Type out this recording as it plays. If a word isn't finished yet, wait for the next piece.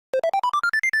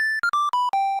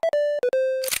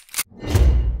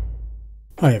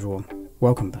Hi everyone,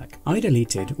 welcome back. I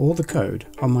deleted all the code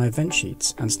on my event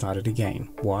sheets and started again.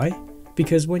 Why?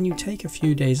 Because when you take a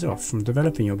few days off from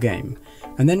developing your game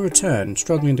and then return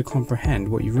struggling to comprehend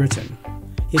what you've written,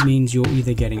 it means you're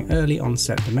either getting early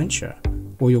onset dementia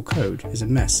or your code is a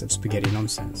mess of spaghetti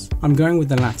nonsense. I'm going with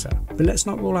the latter, but let's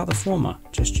not rule out the former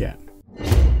just yet.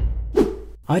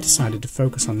 I decided to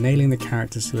focus on nailing the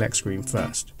character select screen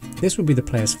first. This would be the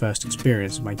player's first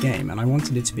experience of my game and I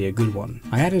wanted it to be a good one.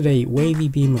 I added a wavy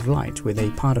beam of light with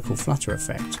a particle flutter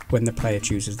effect when the player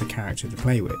chooses the character to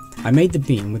play with. I made the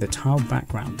beam with a tiled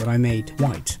background that I made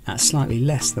white at slightly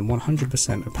less than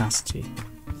 100% opacity.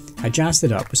 I jazzed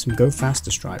it up with some go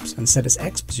faster stripes and set its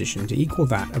X position to equal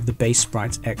that of the base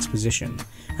sprite's X position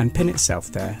and pin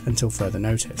itself there until further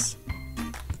notice.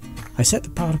 I set the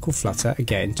particle flutter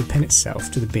again to pin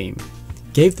itself to the beam,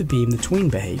 gave the beam the tween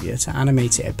behaviour to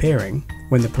animate it appearing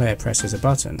when the player presses a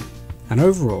button, and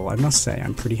overall I must say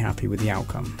I'm pretty happy with the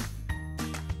outcome.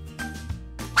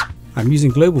 I'm using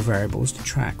global variables to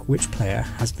track which player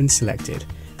has been selected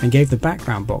and gave the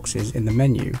background boxes in the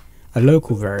menu a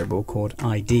local variable called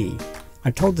ID.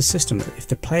 I told the system that if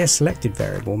the player selected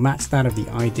variable matched that of the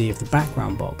ID of the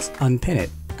background box, unpin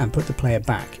it and put the player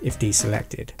back if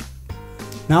deselected.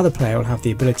 Now the player will have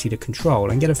the ability to control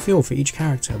and get a feel for each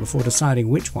character before deciding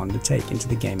which one to take into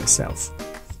the game itself.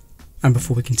 And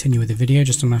before we continue with the video,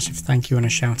 just a massive thank you and a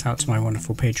shout out to my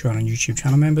wonderful Patreon and YouTube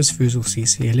channel members: Foozle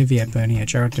CC, Olivia Bernier,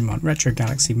 Jared Demont, Retro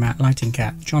Galaxy, Matt, Lighting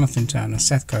Cat, Jonathan Turner,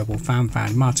 Seth Coble, Fan,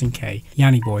 Martin K,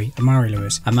 Yanni Boy, Amari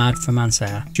Lewis, Ahmad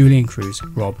Famansaya, Julian Cruz,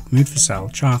 Rob, Mood for Sal,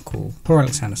 Charcoal, Paul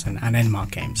Alexanderson, and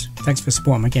Enmark Games. Thanks for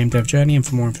supporting my game dev journey, and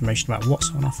for more information about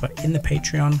what's on offer in the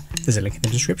Patreon, there's a link in the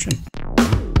description.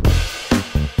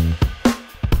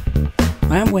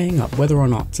 I am weighing up whether or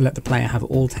not to let the player have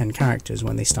all 10 characters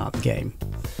when they start the game,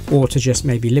 or to just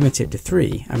maybe limit it to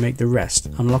 3 and make the rest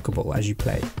unlockable as you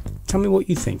play. Tell me what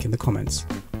you think in the comments.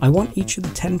 I want each of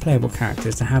the 10 playable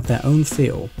characters to have their own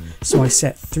feel, so I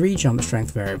set 3 jump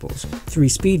strength variables, 3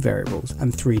 speed variables,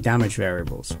 and 3 damage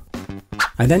variables.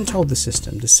 I then told the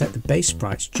system to set the base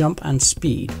sprite's jump and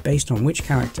speed based on which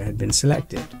character had been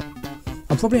selected.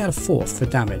 I'll probably add a 4th for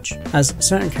damage, as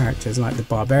certain characters like the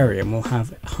Barbarian will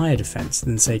have higher defense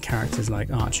than say characters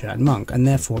like Archer and Monk, and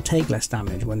therefore take less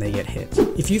damage when they get hit.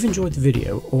 If you've enjoyed the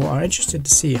video or are interested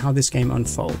to see how this game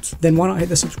unfolds, then why not hit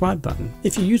the subscribe button?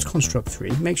 If you use Construct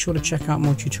 3, make sure to check out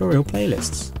more tutorial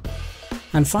playlists.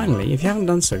 And finally, if you haven't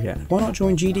done so yet, why not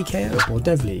join GDKO or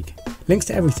Dev League? Links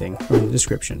to everything are in the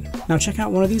description. Now check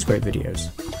out one of these great videos.